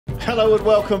Hello and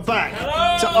welcome back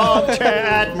to Armchair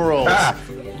Admirals.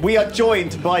 We are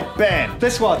joined by Ben.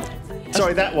 This one.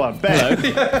 Sorry, that one. Ben.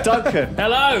 Duncan.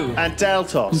 Hello. And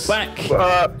Daltos. Back.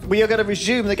 We are going to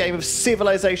resume the game of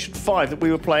Civilization 5 that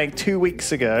we were playing 2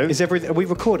 weeks ago. Are we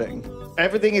recording?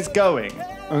 Everything is going.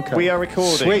 Okay. We are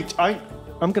recording. Sweet. I'm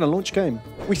going to launch a game.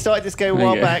 We started this game a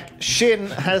while back.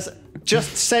 Sjin has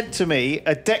just sent to me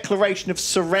a declaration of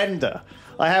surrender.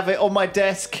 I have it on my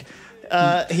desk.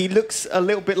 He looks a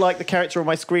little bit like the character on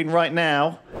my screen right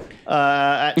now,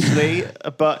 actually.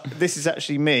 But this is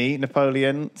actually me,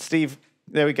 Napoleon. Steve,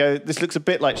 there we go. This looks a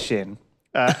bit like Sjin.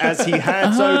 As he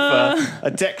hands over a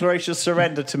declaration of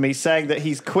surrender to me, saying that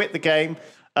he's quit the game.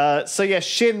 So yeah,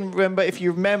 Sjin, if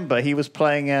you remember, he was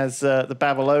playing as the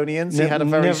Babylonians. He had a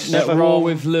very strong, war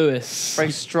with Lewis.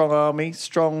 Very strong army,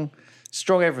 strong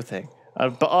everything.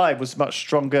 But I was much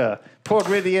stronger. Poor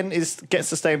Rythian gets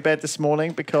to stay in bed this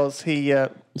morning because he...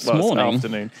 It's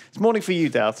afternoon. It's morning for you,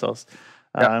 Daltos.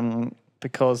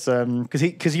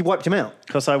 Because he wiped him out.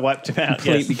 Because I wiped him out.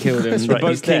 Completely killed him. The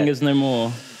boat king is no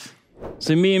more.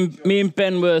 So me and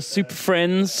Ben were super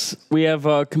friends. We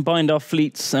have combined our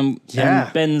fleets, and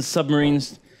Ben's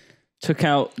submarines took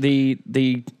out the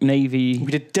navy.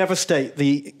 We did devastate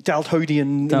the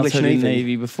Daltodian English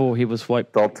navy before he was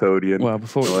wiped. Daltodian. Well,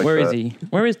 before where is he?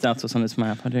 Where is Daltos on this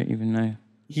map? I don't even know.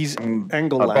 He's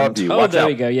Angleland. Oh, there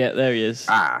we go. Yeah, there he is.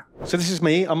 So this is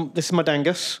me. This is my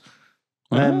Dangus.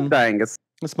 Dangus.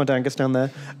 That's my Dangus down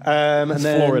there. And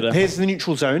then Florida. Here's the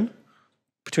neutral zone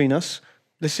between us.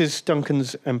 This is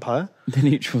Duncan's empire. The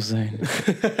neutral zone.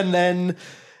 And then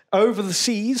over the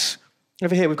seas,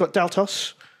 over here, we've got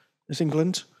Daltos. It's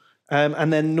England.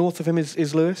 And then north of him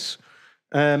is Lewis.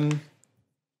 And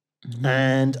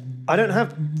I don't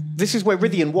have... This is where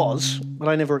Rythian was, but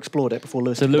I never explored it before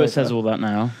Lewis. So Lewis has all that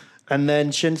now. And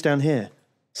then Shin's down here.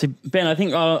 So, Ben, I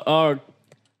think our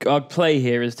play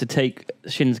here is to take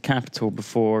Shin's capital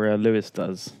before Lewis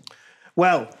does.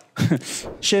 Well...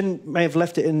 Sjin may have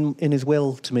left it in his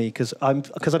will to me because I'm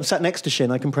sat next to Sjin.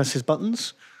 I can press his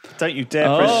buttons. Don't you dare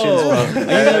press Shin's buttons.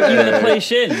 You're going to play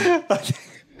Sjin.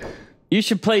 You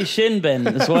should play Sjin, Ben,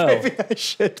 as well. Maybe I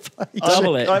should play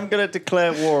Double it. I'm going to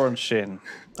declare war on Sjin.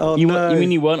 Oh, you no. You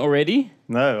mean you weren't already?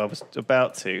 No, I was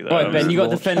about to. All right, Ben, you got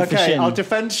to defend for Sjin. I'll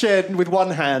defend Sjin with one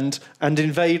hand and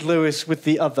invade Lewis with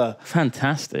the other.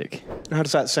 Fantastic. How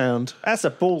does that sound? That's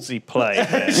a ballsy play.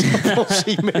 It's a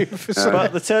ballsy move.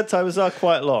 But the turn timers are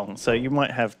quite long, so you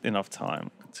might have enough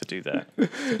time to do that.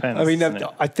 Depends, I mean,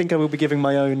 I think I will be giving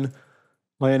my own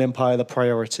empire the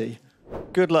priority.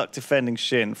 Good luck defending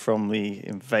Sjin from the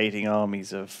invading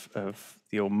armies of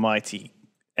the almighty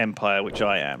empire, which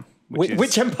I am.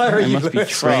 Which empire are you,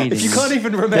 Lewis? If you can't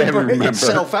even remember it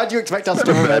yourself, how do you expect us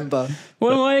to remember?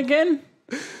 What am I again?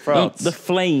 France. The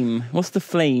flame. What's the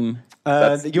flame?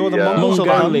 You're the Mongols or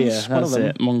the Mongolia. Huns? One of That's them.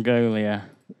 it. Mongolia.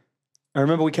 I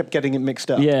remember we kept getting it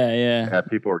mixed up. Yeah.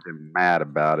 People are getting mad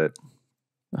about it.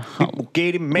 People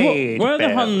getting mad. Where are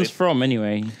the Huns from,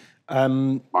 anyway?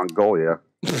 Mongolia.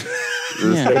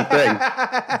 The same thing.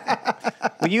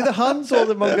 Were you the Huns or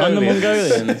the Mongolians? I'm the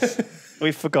Mongolians.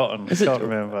 We've forgotten. Can't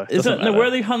remember. Where are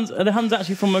the Huns? Are the Huns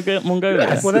actually from Mongolia?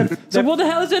 Yes. Well, so what the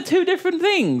hell is there? Two different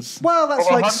things. Well,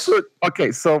 that's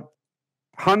so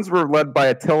Huns were led by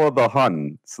Attila the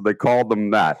Hun, so they called them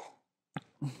that.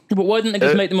 But why didn't they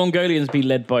just make the Mongolians be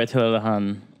led by Attila the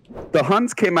Hun? The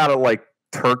Huns came out of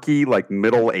Turkey,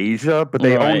 Middle Asia, but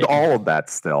they owned all of that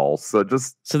still. So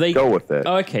go with it.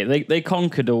 Oh, okay, they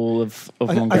conquered all of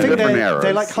Mongolia. I think Different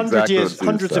they're like eras,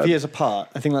 hundreds of years apart.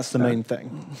 I think that's the main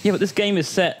thing. Yeah, but this game is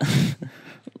set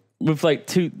with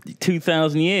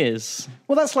 2,000 years.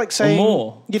 Well, that's like saying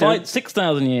or more.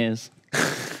 6,000 years.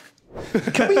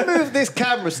 Can we move this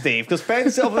camera, Steve? Because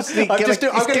Ben's obviously... I'm going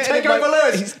to take over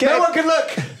Lewis. No one can look.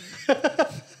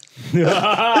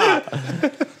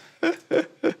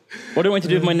 What do you want to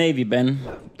do with my navy, Ben?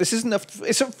 This isn't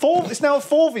it's now a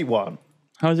 4v1.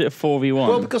 How is it a 4v1?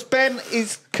 Well, because Ben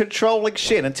is controlling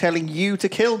Sjin and telling you to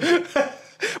kill me.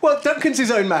 Well, Duncan's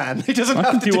his own man. He doesn't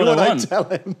have to do what I tell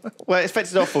him. Well, it's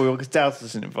effective not 4v1 because Daltos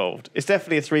isn't involved. It's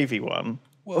definitely a 3v1.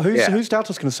 Well, who's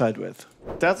Daltos going to side with?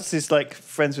 Daltos is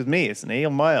friends with me, isn't he,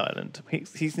 on my island?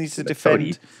 He needs to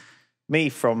defend me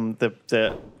from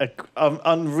the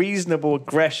unreasonable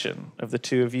aggression of the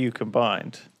two of you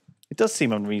combined. It does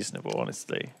seem unreasonable,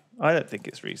 honestly. I don't think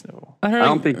it's reasonable. I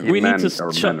don't think we need to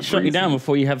shut you down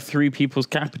before you have 3 people's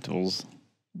capitals.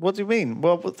 What do you mean?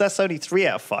 Well, that's only 3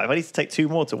 out of 5. I need to take 2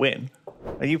 more to win.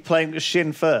 Are you playing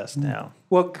Sjin first now?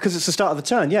 Well, because it's the start of the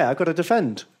turn. Yeah, I've got to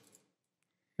defend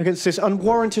against this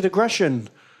unwarranted aggression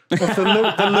of the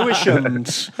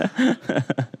Lewishams.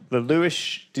 The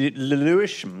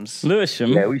Lewishams.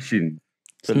 Lewisham? Yeah, we should.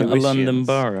 It's not a London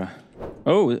borough.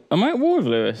 Oh, am I at war with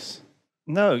Lewis?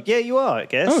 No, yeah, you are, I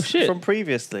guess. Oh, shit. From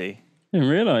previously. Didn't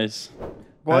realise.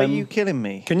 Why are you killing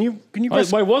me? Can you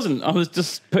I wasn't. I was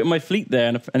just putting my fleet there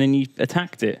and then you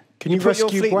attacked it. Can you put your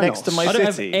rescue fleet Buenos? next to my I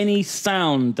don't city? have any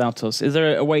sound, Daltos. Is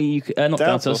there a way you could... not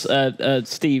Daltos? Daltos,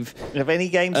 Steve. You have any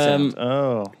game sound?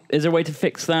 Is there a way to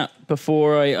fix that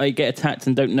before I get attacked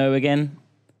and don't know again?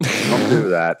 Don't do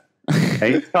that.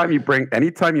 Anytime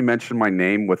you mention my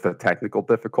name with a technical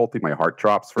difficulty, my heart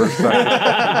drops for a second.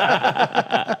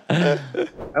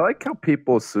 I like how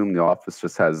people assume the office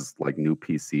just has like new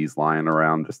PCs lying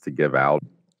around just to give out.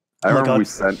 I remember we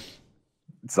sent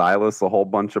Xylus a whole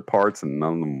bunch of parts and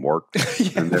none of them worked.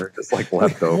 And they're just like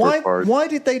leftover parts. Why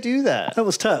did they do that? That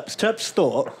was Terps. Terps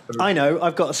thought, I know,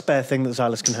 I've got a spare thing that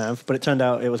Xylus can have, but it turned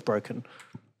out it was broken.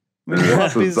 So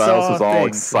Xylus was all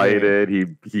excited.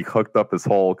 He hooked up his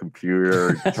whole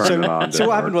computer, turned it on. So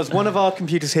what happened was one of our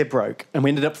computers here broke, and we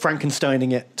ended up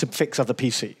Frankensteining it to fix other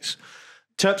PCs.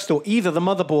 Terps thought either the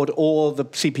motherboard or the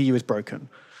CPU is broken,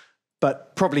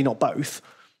 but probably not both.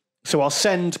 So I'll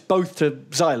send both to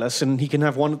Xylus, and he can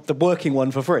have the working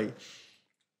one for free.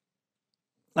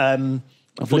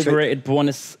 Obliterated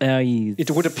Buenos Aires.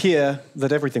 It would appear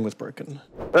that everything was broken.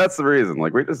 That's the reason.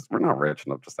 Like we're not rich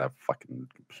enough just to have fucking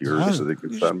computers so they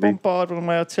can You send just me. bombard one of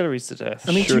my artilleries to death.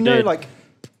 I mean, Sure do you know did. like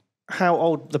how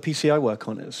old the PC I work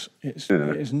on is? It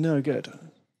is no good.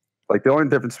 Like the only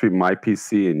difference between my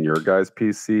PC and your guys'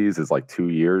 PCs is like 2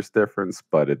 years difference,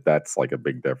 but that's like a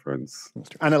big difference.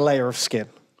 And a layer of skin.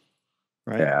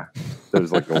 Right? Yeah,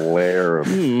 there's like a layer of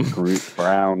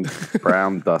brown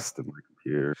dust in my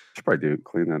computer. Should probably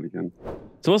clean that again.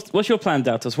 So what's your plan,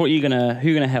 Daltos? Who are you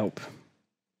gonna help?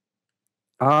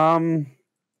 I'm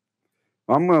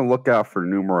gonna look out for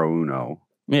numero uno.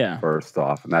 Yeah. First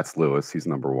off, and that's Lewis. He's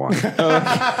number one.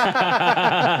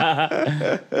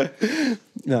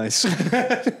 Nice.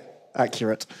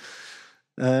 Accurate.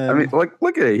 I mean, like,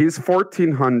 look at it. He's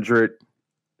 1,400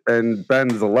 and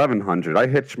Ben's 1,100. I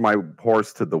hitched my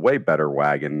horse to the way better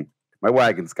wagon. My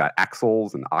wagon's got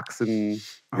axles and oxen.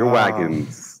 Your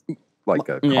wagon's like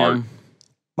a cart. Yeah.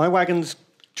 My wagon's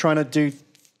trying to do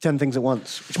 10 things at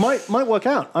once, which might work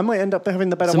out. I might end up having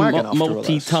the better It's a wagon after all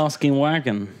this. multitasking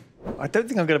wagon. I don't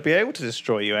think I'm going to be able to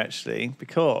destroy you actually,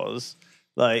 because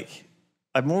like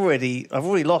I've already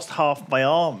lost half my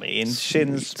army in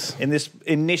Shin's in this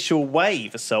initial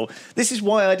wave. So this is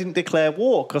why I didn't declare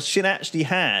war, because Shin actually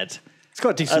had It's got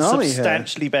a decent a army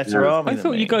substantially better army. I than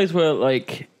thought me. you guys were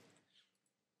like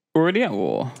already at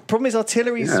war. Problem is,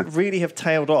 artilleries really have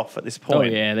tailed off at this point. Oh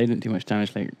yeah, they didn't do much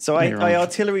damage. So I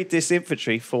artilleried this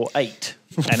infantry for 8,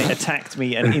 and it attacked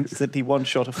me and instantly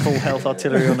one-shot a full health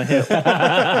artillery on the hill.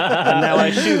 And now I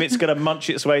assume it's going to munch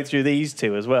its way through these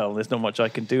two as well. There's not much I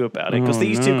can do about it, because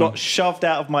these two got shoved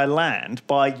out of my land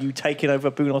by you taking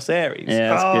over Buenos Aires.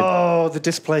 Yeah, that's good. Oh, the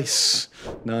displace.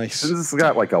 Nice. This has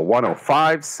got like a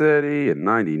 105 city and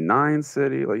 99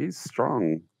 city. Like he's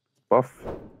strong, buff,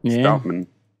 stoutman.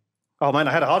 Oh man,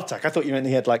 I had a heart attack. I thought you meant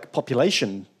he had like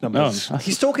population numbers. No.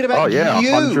 He's talking about you.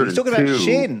 He's talking about 102.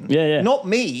 Shin. Yeah. Not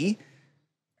me.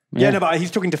 Yeah, no, but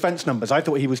he's talking defense numbers. I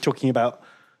thought he was talking about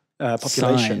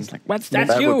population. Size. Like, that's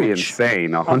That huge. would be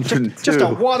insane. 102. Just a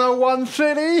 101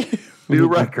 city. new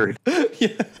record.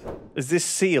 Is this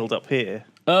sealed up here?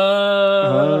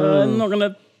 I'm not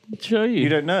gonna show you. You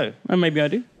don't know. Maybe I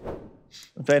do.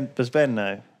 Does Ben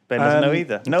know? Ben doesn't know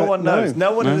either. No one knows.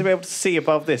 No one is able to see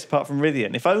above this apart from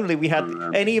Rythian. If only we had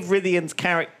any of Rythian's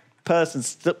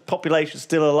population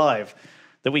still alive,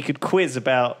 that we could quiz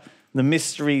about the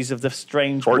mysteries of the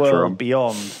strange world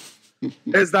beyond.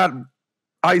 Is that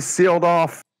ice sealed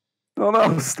off? Oh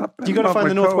no! Stop! You got to find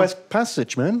the Northwest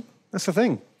Passage, man. That's the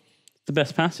thing. The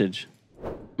best passage.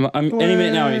 Any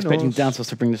minute now, I'm expecting Dantos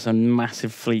to bring just a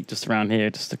massive fleet just around here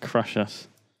just to crush us.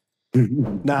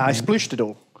 Nah, I splooshed it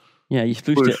all. Yeah, you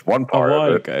splooshed it one part a while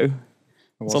of it. ago.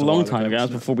 It's a long time ago. That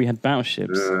was before we had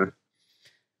battleships.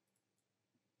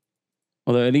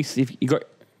 Although at least if you got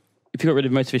rid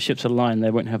of most of his ships aligned, they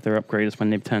won't have their upgraders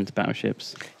when they've turned to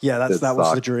battleships. Yeah, that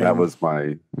was the dream. That was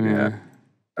my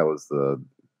that was the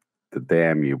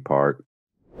damn you part.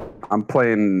 I'm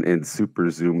playing in super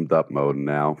zoomed up mode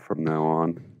now from now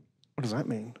on. What does that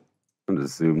mean? I'm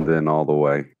just zoomed in all the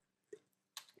way. I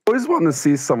always wanted to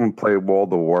see someone play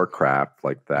World of Warcraft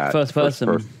like that. First person.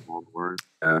 World of War.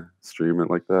 Yeah, stream it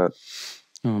like that.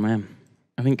 Oh man,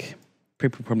 I think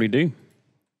people probably do.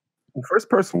 Well, first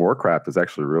person Warcraft is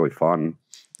actually really fun.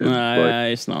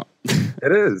 It's not.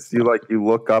 It is. You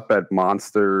look up at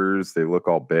monsters. They look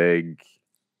all big.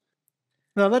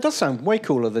 No, that does sound way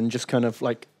cooler than just kind of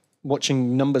like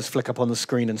watching numbers flick up on the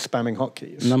screen and spamming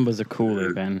hotkeys. Numbers are cool,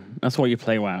 though, Ben. That's why you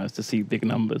play WoW, is to see big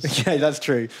numbers. Yeah, that's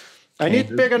true. I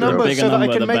need bigger numbers so that I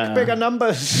can make bigger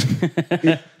numbers.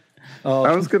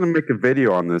 I was going to make a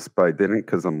video on this, but I didn't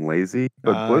because I'm lazy.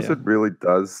 But Blizzard really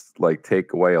does like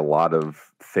take away a lot of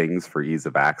things for ease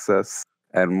of access.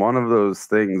 And one of those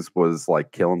things was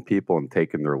like killing people and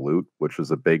taking their loot, which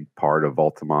was a big part of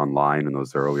Ultima Online in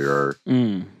those earlier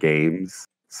games.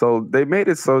 So they made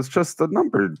it so it's just a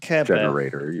number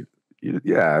generator.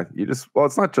 You just, well,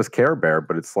 it's not just Care Bear,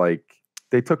 but it's like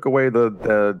they took away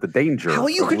the danger. How are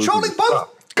you controlling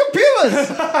both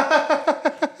computers?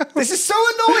 This is so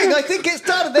annoying. I think it's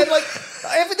done. And then, like,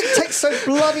 everything takes so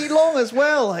bloody long as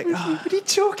well. Like, what are you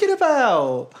talking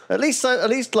about? At least,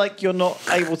 like, you're not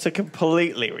able to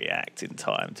completely react in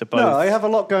time to both. No, I have a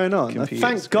lot going on. Thank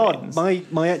screens. God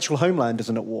my actual homeland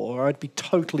isn't at war, or I'd be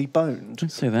totally boned. Don't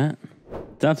say that.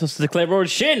 Dantos to declare war on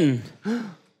Sjin.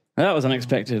 That was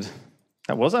unexpected.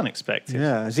 That was unexpected.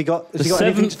 Yeah, has he got The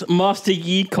 7th Master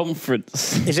Yi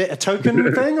Conference. Is it a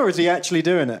token thing, or is he actually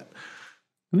doing it?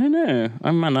 I don't know.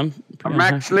 I'm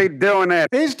actually doing it.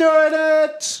 He's doing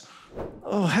it!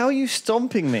 Oh, how are you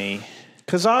stomping me?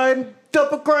 Because I'm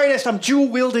double greatest. I'm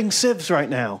dual-wielding civs right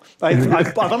now. I've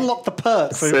unlocked the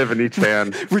perk for Civ in each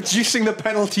hand. reducing the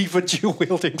penalty for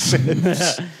dual-wielding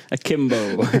civs.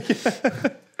 Akimbo.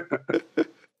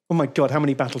 Oh my God, how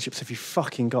many battleships have you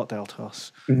fucking got,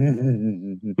 Deltos?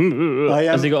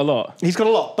 Has he got a lot? He's got a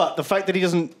lot, but the fact that he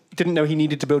didn't know he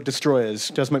needed to build destroyers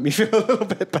does make me feel a little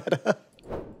bit better.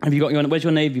 Have you got where's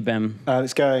your navy, Ben?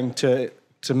 It's going to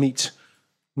meet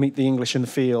the English in the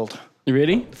field.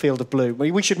 Really? Field of blue.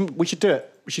 We should do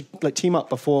it. We should like team up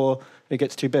before it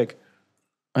gets too big.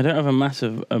 I don't have a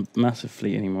massive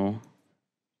fleet anymore.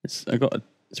 It's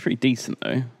pretty decent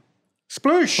though.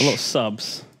 Sploosh! A lot of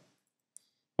subs.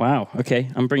 Wow. Okay,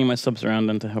 I'm bringing my subs around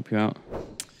then to help you out.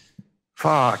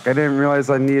 Fuck! I didn't realize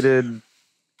I needed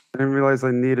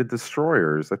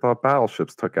destroyers. I thought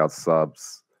battleships took out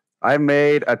subs. I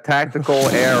made a tactical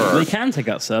error. They can take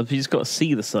out subs. You just got to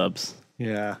see the subs.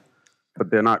 Yeah. But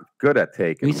they're not good at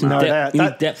taking You them out.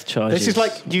 need depth charges. This is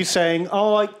like you saying,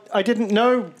 "Oh, I didn't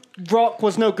know rock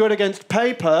was no good against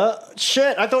paper.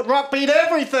 Shit, I thought rock beat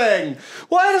everything.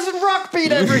 Why doesn't rock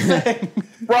beat everything?"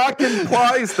 Rock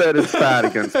implies that it's bad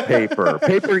against paper.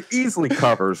 Paper easily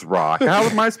covers rock. How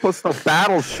am I supposed to know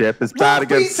battleship is bad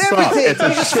against beats stuff? everything. It's a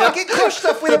You just ship fucking crush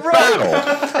stuff with a rock. battle.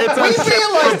 It's a We ship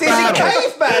realised for this in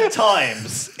battle. caveman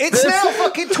times. It's now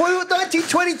fucking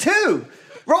 1922.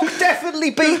 Rock definitely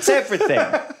beats everything.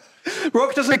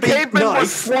 Rock doesn't The beat cavemen were knife.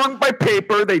 swung by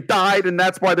paper. They died, and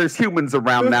that's why there's humans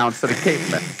around now instead of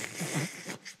cavemen.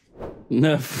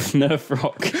 Nerf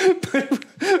rock.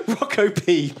 Rock OP.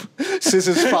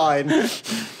 Scissors fine.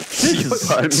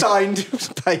 Signed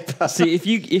paper. See, if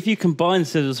you combine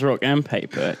scissors, rock, and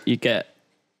paper, you get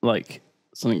like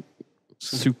something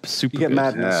super You get good.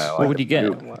 madness. Yeah, What would you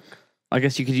get? I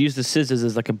guess you could use the scissors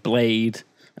as like a bladed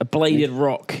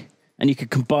rock, and you could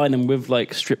combine them with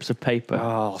like strips of paper.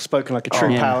 Oh, spoken like a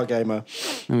true power gamer.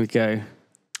 There we go.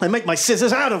 I make my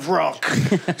scissors out of rock.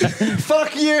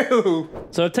 Fuck you.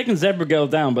 So I've taken Zebra Girl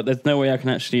down, but there's no way I can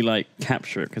actually like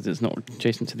capture it because it's not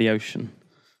adjacent to the ocean.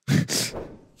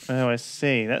 Oh, I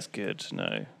see. That's good.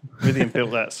 No, really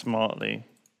built that smartly.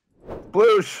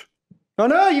 Bloosh. Oh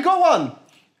no, you got one.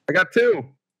 I got two.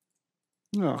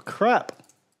 Oh crap.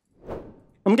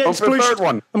 I'm getting for the third splooshed.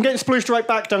 one. I'm getting splooshed right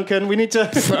back, Duncan. We need to.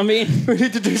 I mean, we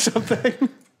need to do something.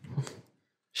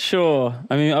 sure.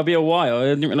 I mean, I'll be a while. I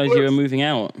didn't realize you were moving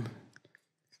out.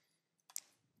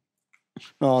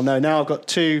 Oh no! Now I've got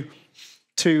two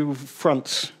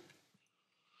fronts.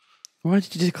 Why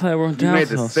did you declare war on You made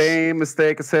Doghouse? the same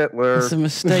mistake as Hitler. It's a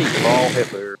mistake. All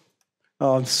Hitler.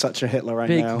 Oh, I'm such a Hitler right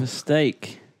Big now.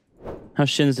 mistake. How's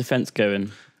Shin's defense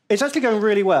going? It's actually going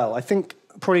really well. I think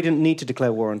I probably didn't need to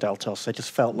declare war on Daltos. I just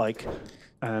felt like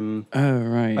Oh,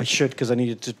 right. I should because I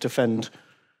needed to defend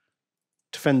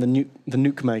the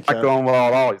nuke maker. Not going well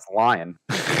at all. He's lying.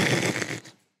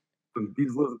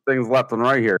 These little things left and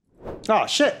right here. Oh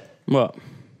shit! What?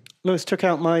 Lewis took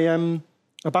out my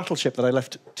a battleship that I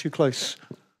left too close,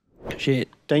 Shit.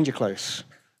 danger close.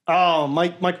 Oh, my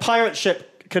pirate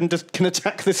ship can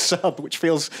attack this sub, which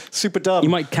feels super dumb. You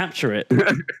might capture it.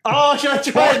 Oh, should I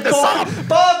try and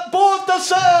board the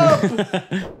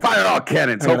sub? Fire all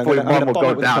cannons. Hang on, Hopefully I'm gonna one will bomb it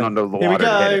go with down the under the Here we water.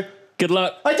 and hit go. it. Good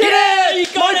luck. I did it!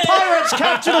 You got My it! pirates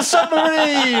captured a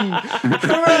submarine!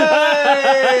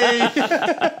 Hooray!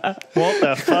 What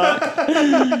the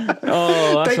fuck?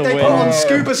 Oh, that's They a put win. on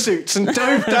scuba suits and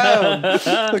dove down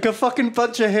like a fucking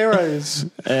bunch of heroes.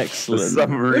 The Excellent.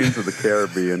 submarines of the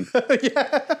Caribbean.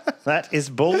 That is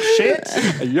bullshit.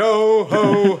 Yo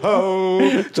ho ho,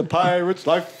 it's a pirate's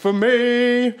life for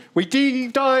me. We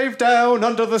deep dive down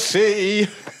under the sea.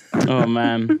 Oh,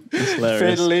 man. That's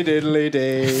hilarious. Fiddly diddly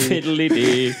dee. Fiddly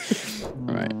dee.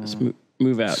 All right, let's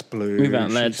move out. Move out,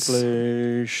 lads.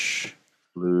 Sploosh.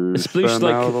 Is sploosh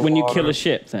like when you kill a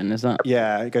ship, then? Is that?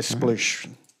 Yeah, it goes sploosh.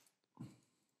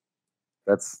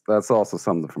 That's also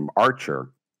something from Archer.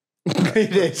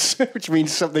 It is, which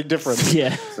means something different.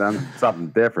 Yeah. Something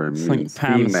different. It It's like means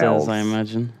Pam females. says, I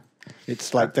imagine.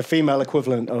 It's like the female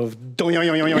equivalent of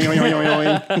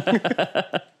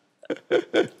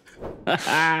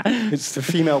it's the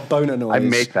female boner noise. I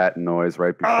make that noise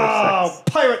right before sex.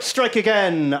 Pirate strike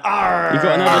again! Arr! You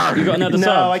got another No,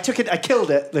 sub? I took it. I killed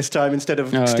it this time instead of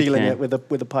stealing it with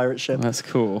a pirate ship. That's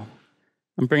cool.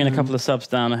 I'm bringing a couple of subs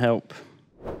down to help.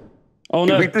 Oh,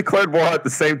 no. We declared war at the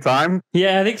same time?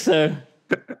 Yeah, I think so.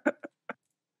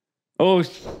 Oh, Oh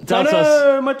that's us.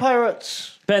 no, my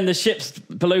pirates! Ben, the ship's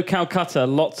below Calcutta,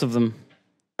 lots of them.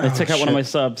 They took out one of my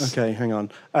subs. Okay, hang on.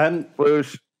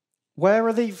 Sploosh. Where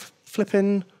are they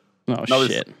flipping? Oh, No,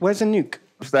 shit. Where's the nuke?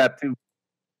 What's that too?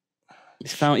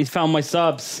 He's found my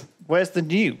subs. Where's the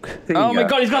nuke? Oh, my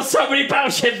God, he's got so many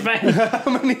battleships, man. How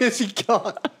many has he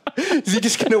got? Is he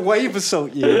just going to wave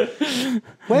assault you?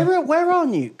 Where are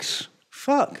nukes?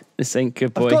 Fuck. This ain't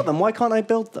good, boy. I've got them. Why can't I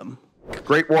build them?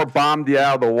 Great War bombed you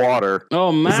out of the water.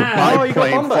 Oh, man. you got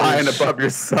Plane bombers. flying above your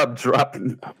sub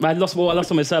dropping. I lost all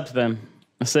my subs, Ben.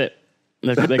 That's it.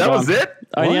 They're That gone. was it?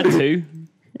 I only had 2.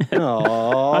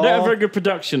 Aww. I don't have very good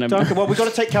production. Okay, well, we've got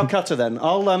to take Calcutta then.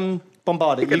 I'll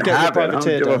bombard it. You can get your have it. I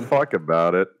privateer don't give a done. fuck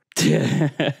about it.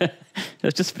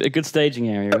 It's just a good staging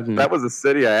area, isn't That it? was a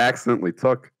city I accidentally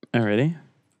took. Oh, really?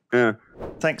 Yeah.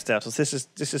 Thanks, Doubtles. This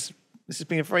has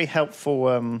been a very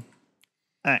helpful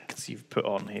act you've put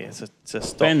on here to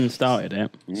stop Ben started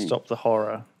it. stop the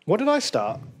horror. What did I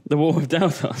start? The war with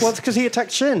Deltas. Well, it's because he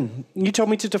attacked Sjin. You told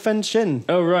me to defend Sjin.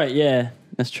 Oh, right, yeah.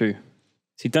 That's true.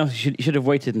 See, Deltas, you should have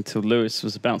waited until Lewis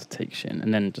was about to take Sjin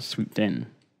and then just swooped in.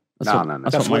 No.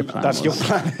 That's what my plan That's was. your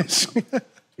plan. Is.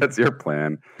 That's your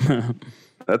plan.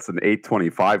 That's an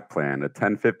 825 plan. A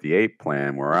 1058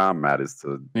 plan where I'm at is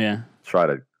to Yeah. try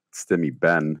to stimmy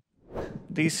Ben.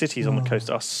 These cities on the coast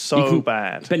are so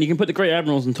bad. Ben, you can put the Great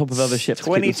Admirals on top of other ships.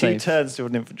 22 turns to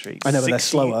an infantry. I know, but they're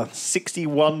slower.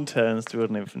 61 turns to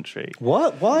an infantry.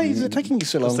 What? Why is it taking you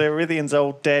so long? Because they're Irithian's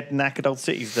old, dead, knackered old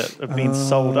cities that have been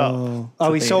sold up.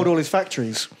 Oh, he sold all his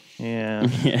factories. Yeah.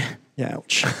 Yeah.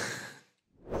 Ouch.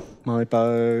 My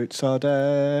boats are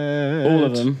dead. All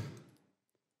of them.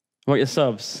 What are your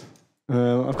subs?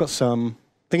 I've got some.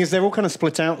 Thing is, they're all kind of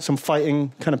split out. Some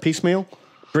fighting kind of piecemeal.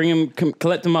 Bring them,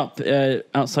 collect them up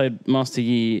outside Master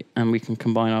Yi, and we can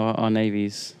combine our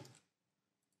navies.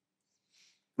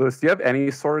 Lewis, do you have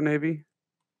any sort of navy?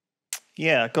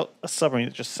 Yeah, I got a submarine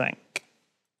that just sank.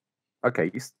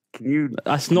 Okay, can you?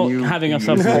 That's not you- having a you-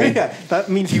 submarine. Yeah, that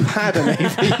means you had a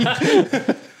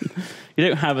navy. You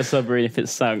don't have a submarine if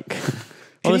it's sunk.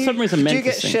 Well, the submarines are meant Do you to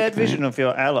get sink, shared right? vision of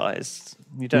your allies?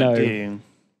 You don't, No. do you?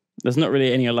 There's not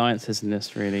really any alliances in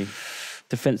this, really.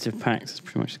 Defensive pacts is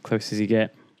pretty much the closest you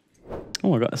get.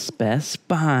 Oh, I got a spare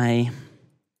spy.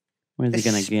 Where's he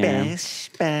going to go?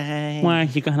 Spy.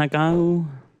 Where's he going to go?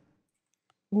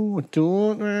 Oh, I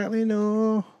don't really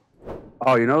know.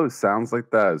 Oh, you know who sounds like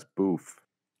that is Boof.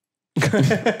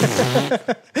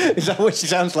 Is that what she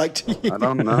sounds like to you? I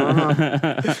don't know.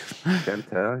 Can't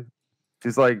tell you.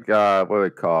 She's like, what do they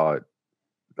call it?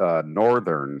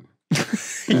 Northern.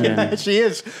 Yeah, she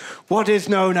is. What is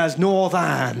known as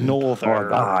Northern.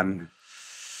 Northern.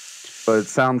 But it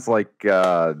sounds like,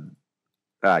 I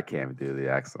can't even do the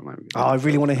accent. Oh, I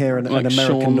really want to hear an Like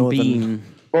American Sean Northern. Bean.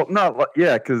 Well, no,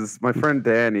 yeah, because my friend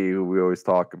Danny, who we always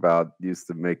talk about, used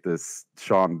to make this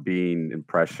Sean Bean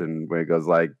impression where he goes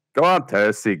like, "Go on,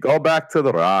 Tercy, go back to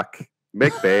the rock,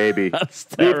 make baby, That's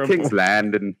leave terrible. King's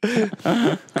Landing."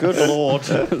 Good lord.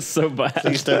 That's so bad.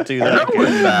 Please don't do that. What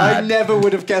is I that? never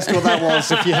would have guessed what that was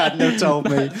if you hadn't have told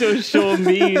me. Just Sean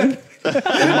Bean.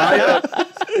 Meier?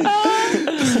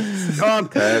 Go on,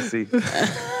 Tercy.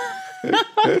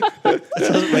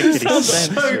 Doesn't make any sense.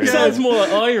 so really. Sounds more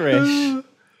like Irish.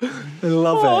 I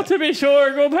love Oh, it. to be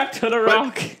sure, go back to the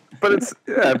rock. But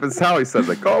it's how he says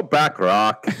it. Go back,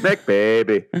 rock, make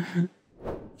baby. I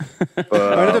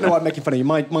don't know why I'm making fun of you.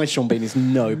 My Sean Bean is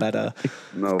no better.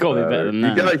 No gotta be better than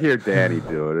that. You gotta hear Danny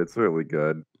do it. It's really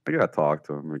good. I gotta talk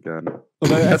to him again.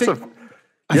 Although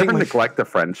you ever neglect a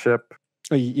friendship?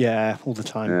 Yeah, all the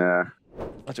time. Yeah.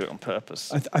 I do it on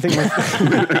purpose. I think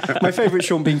my favourite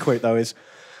Sean Bean quote, though, is,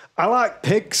 I like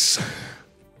pigs.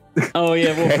 Oh,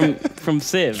 yeah, well, from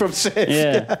Civ. From Civ,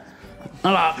 yeah.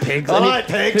 I like pigs. I like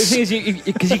pigs. The thing is,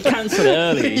 because you cancel it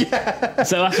early. Yeah.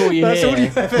 So that's all you hear. All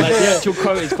you ever hear. The actual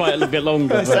quote is quite a little bit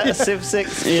longer. Is that a Civ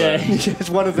 6? Yeah. It's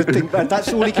one of the things.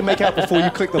 That's all he can make out before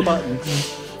you click the button.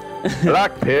 I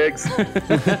like pigs.